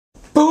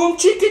Boom,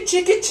 chicka,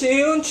 chicka,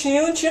 chill,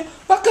 chill, chill.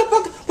 Baka,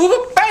 baka,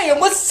 boom, bam.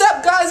 What's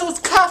up, guys? What's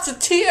Kamsa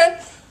 10?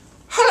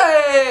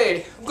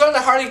 Hey, I'm gonna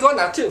let Harley go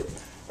now, too.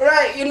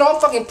 Alright, you know, I'm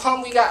fucking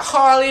pumped. We got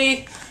Harley.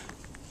 You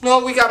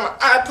know, we got my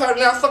iPod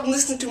now. Fucking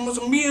listening to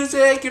some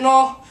music, you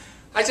know.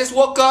 I just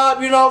woke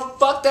up, you know.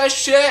 Fuck that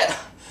shit.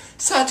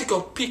 It's time to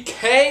go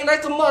PK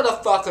like a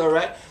motherfucker,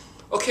 right?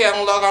 Okay, I'm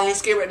gonna log on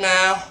Runescape right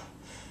now.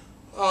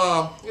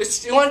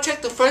 You wanna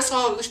check the first?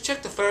 Let's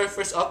check the very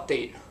first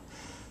update.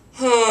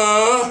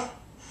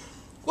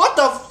 What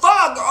the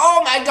fuck?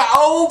 Oh my god!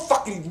 Oh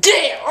fucking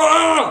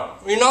yeah!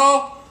 You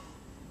know?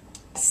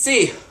 Let's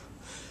see.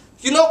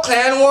 You know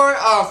Clan War,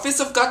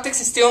 Fist of Gothics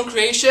and Steel and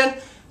Creation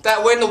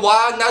that were in the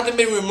wild. Now they've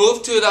been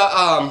removed to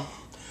the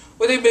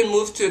where they've been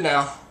moved to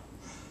now?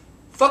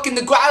 Fucking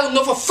the ground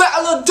of a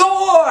fellow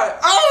door.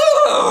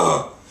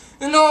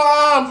 You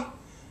know,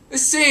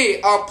 let's see.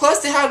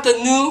 Plus they have the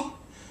new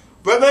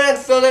Reverend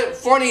Philip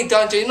Forney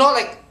dungeon. You know,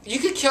 like you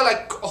could kill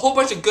like a whole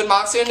bunch of good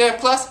mobs in there.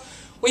 Plus,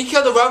 when you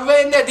kill the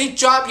Reverend in there, they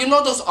drop, you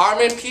know, those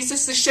armor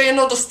pieces to shit. You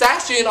know, those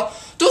statues. You know,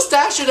 those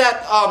statues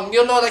that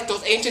you know, like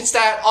those ancient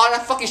statues, all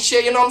that fucking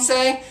shit. You know what I'm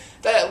saying?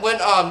 That when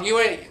you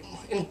were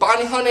in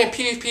bounty hunting and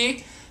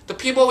PvP, the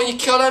people when you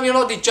kill them, you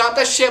know, they drop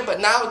that shit.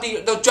 But now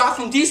they'll drop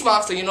from these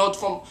monsters. You know,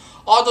 from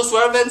all those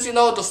Reverends, you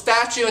know, those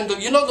statues and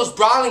you know those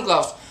brawling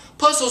gloves.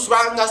 Plus those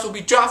brawling gloves will be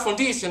dropped from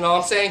these. You know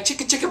what I'm saying?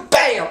 Chicka chicka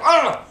bam.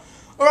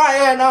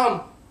 Alright,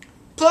 and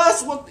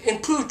plus with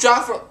improved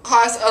drop for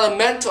highest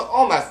elemental.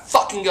 Oh my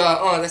fucking god.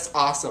 Oh, that's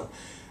awesome.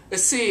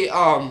 Let's see.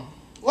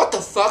 What the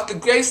fuck? The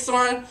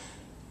Gravestone.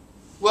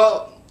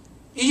 Well,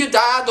 if you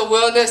die out the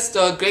wilderness,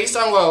 the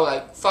Gravestone will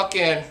like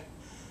fucking.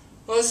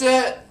 What is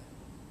it?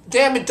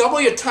 Damn it! Double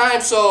your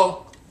time.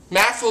 So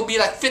max will be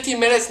like 15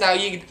 minutes now.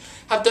 You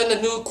have done the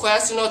new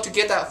quest, you know, to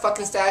get that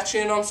fucking statue.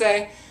 You know what I'm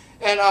saying?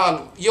 And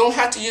you don't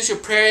have to use your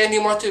prayer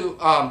anymore to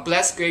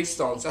bless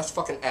gravestones. That's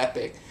fucking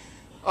epic.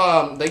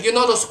 Like, you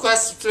know those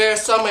quests there,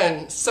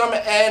 summon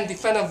and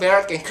defend of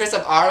Varric and Curse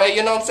of Ara,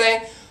 you know what I'm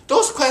saying?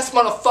 Those quests,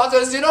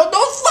 motherfuckers, you know,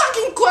 those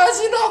fucking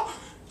quests, you know,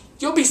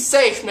 you'll be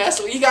safe, man.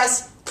 So you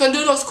guys can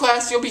do those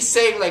quests, you'll be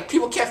safe. Like,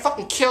 people can't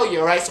fucking kill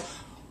you, right? So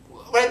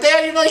right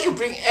there, you know, you can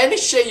bring any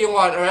shit you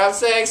want, alright? I'm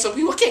saying, so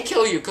people can't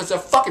kill you because they're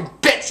fucking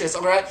bitches,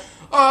 alright?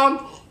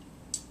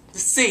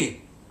 Let's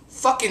see.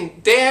 Fucking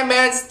damn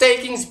man,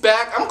 staking's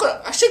back.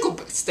 I should go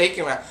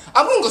staking right.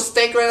 I'm gonna go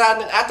stake right now,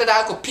 and then after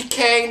that I'll go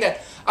PK, and then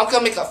I'm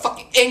gonna make a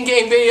fucking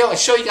in-game video and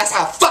show you guys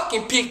how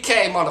fucking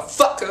PK,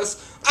 motherfuckers.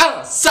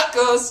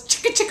 Suckers.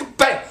 Chicka chicka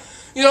bang.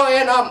 You know,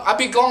 and I'll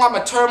be going on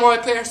my turmoil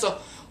player, so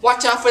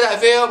watch out for that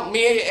video.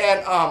 Me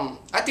and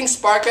I think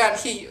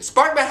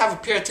Sparkman have a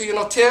pair too, you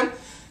know, Tim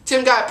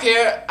got a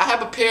pair, I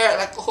have a pair,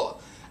 like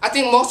I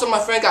think most of my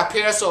friends got a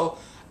pair, so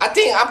I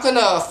think I'm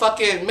gonna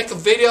fucking make a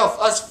video of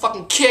us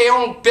fucking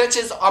KOing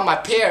bitches on my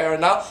pair, you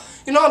know?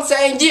 You know what I'm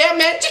saying? Yeah,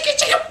 man, chicka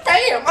chicka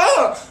bam,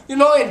 You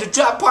know, and the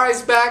drop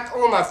party's back.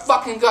 Oh my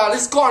fucking god,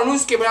 let's go on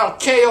Runescape and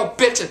KO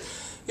bitches.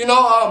 You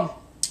know,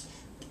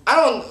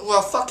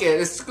 well, fuck it.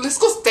 Let's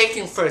go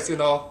staking first, you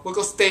know? We'll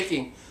go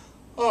staking.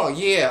 Oh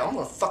yeah, I'm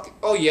gonna fucking,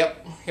 oh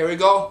yep, here we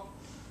go.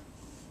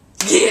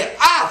 Yeah,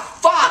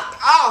 fuck,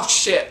 oh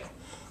shit.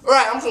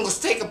 Alright, I'm gonna go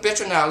stake a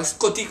bitch right now. Let's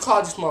go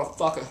declaw this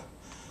motherfucker.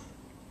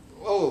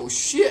 Oh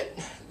shit.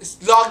 Let's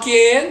log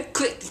in,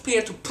 click the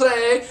pen to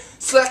play,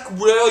 select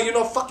real, you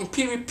know, fucking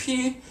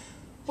PvP.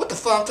 What the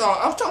fuck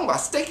I'm talking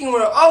about staking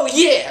real. Oh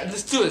yeah,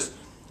 let's do this.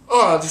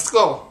 Let's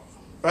go.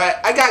 Right,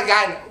 I got a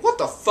guy. What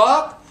the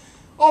fuck?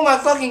 Oh my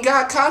fucking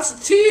god,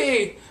 Kamsa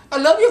T. I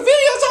love your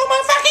videos. Oh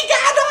my fucking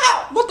god,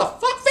 no. What the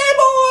fuck,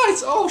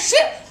 fanboys? Oh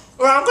shit.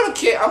 Alright,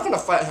 I'm gonna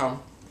fight him.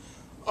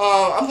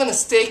 I'm gonna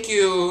stake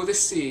you. Let's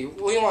see.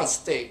 What do you want to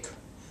stake?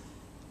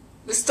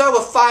 Let's start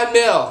with 5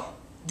 mil.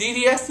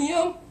 DDS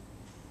him?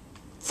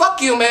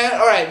 Fuck you, man.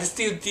 Alright, let's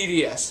do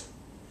DDS.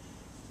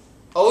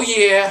 Oh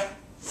yeah.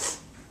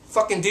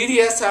 Fucking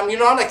DDS time. You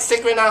know, I'm like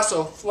sick right now,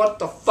 so what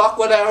the fuck,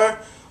 whatever.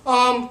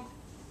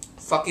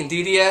 Fucking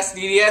DDS.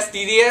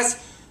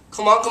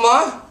 Come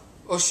on.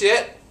 Oh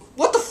shit.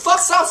 What the fuck?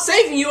 Stop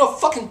saving, you a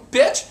fucking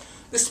bitch.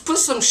 Let's put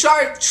some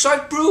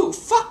shark brew.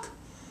 Fuck.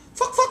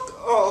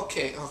 Oh,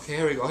 okay,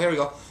 here we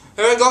go.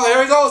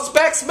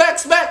 Spec.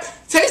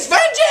 Taste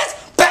vengeance.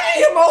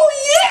 Bam! Oh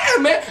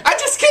yeah, man! I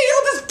just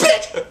KO'd this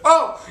bitch!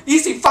 Oh,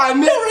 easy 5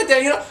 mil right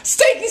there, you know?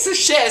 Staking some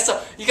shit.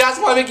 So, you guys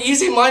want to make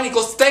easy money,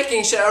 go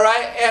staking shit,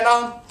 alright?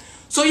 And,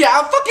 so yeah,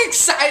 I'm fucking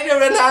excited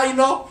right now, you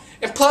know?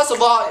 And plus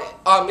of all,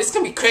 it's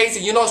gonna be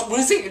crazy, you know?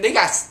 They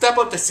gotta step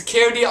up the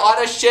security, all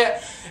that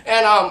shit.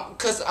 And,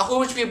 cause a whole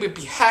bunch of people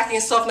be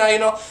hacking stuff now, you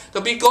know?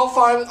 They'll be go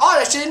farming, all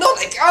that shit, you know?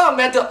 Like, oh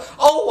man,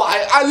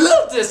 I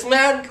love this,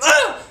 man!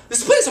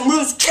 Let's play some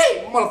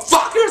Runescape,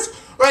 motherfuckers!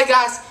 Alright,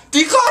 guys,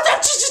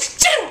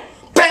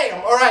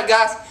 bam! Alright,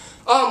 guys.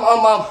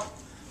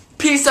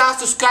 Peace out,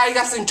 subscribe. You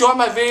guys enjoy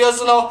my videos,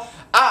 you know.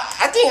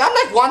 I think I'm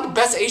like one of the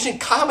best Asian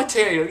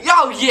commentators.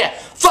 Yo, yeah.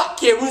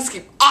 Fuck yeah,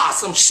 Runescape.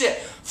 Awesome shit.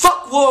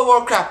 Fuck World of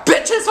Warcraft,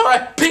 bitches.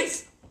 Alright,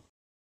 peace.